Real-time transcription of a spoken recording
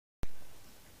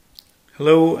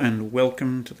Hello and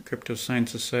welcome to the Crypto Science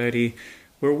Society,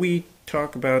 where we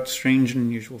talk about strange and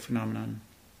unusual phenomenon.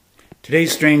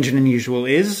 Today's strange and unusual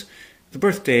is the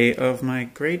birthday of my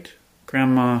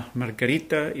great-grandma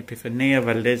Margarita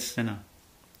Sena.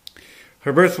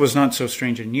 Her birth was not so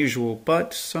strange and unusual,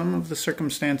 but some of the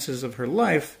circumstances of her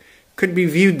life could be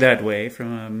viewed that way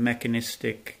from a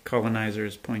mechanistic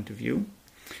colonizer's point of view.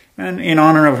 And in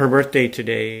honor of her birthday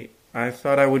today, I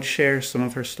thought I would share some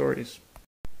of her stories.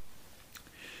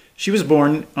 She was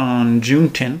born on June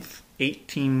 10th,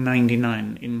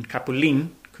 1899 in Capulin,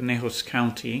 Conejos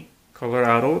County,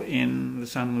 Colorado, in the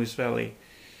San Luis Valley.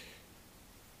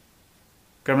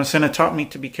 Grandma Sena taught me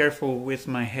to be careful with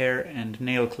my hair and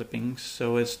nail clippings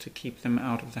so as to keep them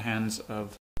out of the hands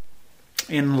of.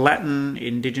 In Latin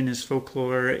indigenous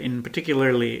folklore,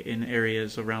 particularly in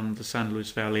areas around the San Luis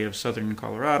Valley of southern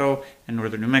Colorado and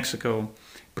northern New Mexico,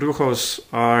 Brujos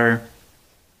are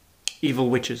evil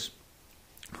witches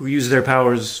who use their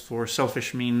powers for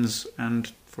selfish means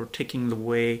and for taking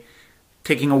away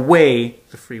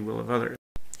the free will of others.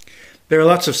 There are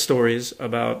lots of stories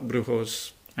about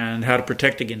brujos and how to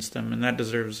protect against them, and that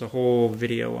deserves a whole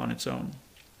video on its own.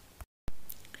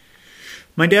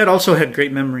 My dad also had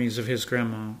great memories of his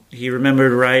grandma. He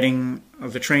remembered riding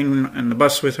the train and the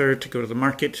bus with her to go to the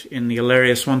market in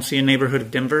the Swansea neighborhood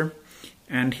of Denver,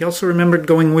 and he also remembered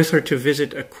going with her to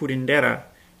visit a curandera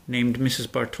named Mrs.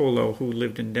 Bartolo, who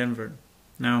lived in Denver.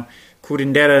 Now,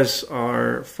 curanderas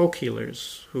are folk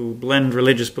healers who blend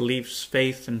religious beliefs,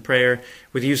 faith, and prayer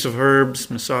with use of herbs,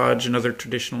 massage, and other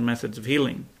traditional methods of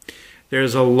healing.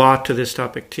 There's a lot to this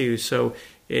topic too, so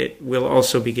it will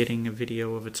also be getting a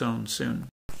video of its own soon.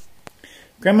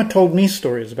 Grandma told me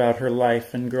stories about her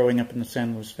life and growing up in the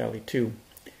San Luis Valley too.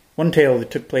 One tale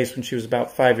that took place when she was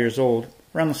about 5 years old,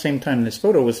 around the same time this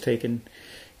photo was taken,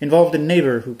 involved a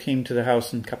neighbor who came to the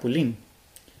house in Capulin.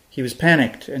 He was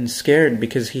panicked and scared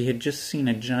because he had just seen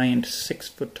a giant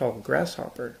 6-foot-tall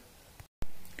grasshopper.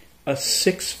 A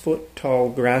 6-foot-tall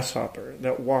grasshopper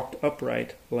that walked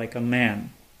upright like a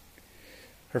man.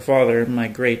 Her father, my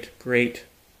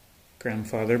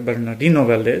great-great-grandfather, Bernardino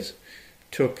Valdez,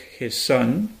 took his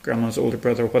son, Grandma's older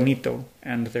brother Juanito,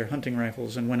 and their hunting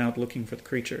rifles and went out looking for the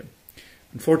creature.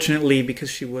 Unfortunately, because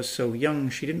she was so young,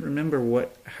 she didn't remember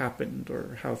what happened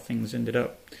or how things ended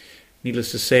up.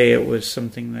 Needless to say, it was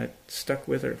something that stuck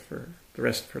with her for the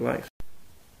rest of her life.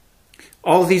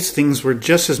 All these things were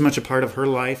just as much a part of her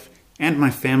life and my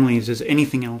family's as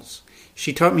anything else.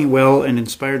 She taught me well and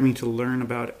inspired me to learn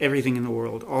about everything in the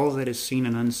world, all that is seen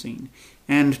and unseen,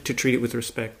 and to treat it with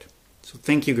respect. So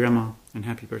thank you, Grandma, and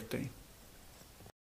happy birthday.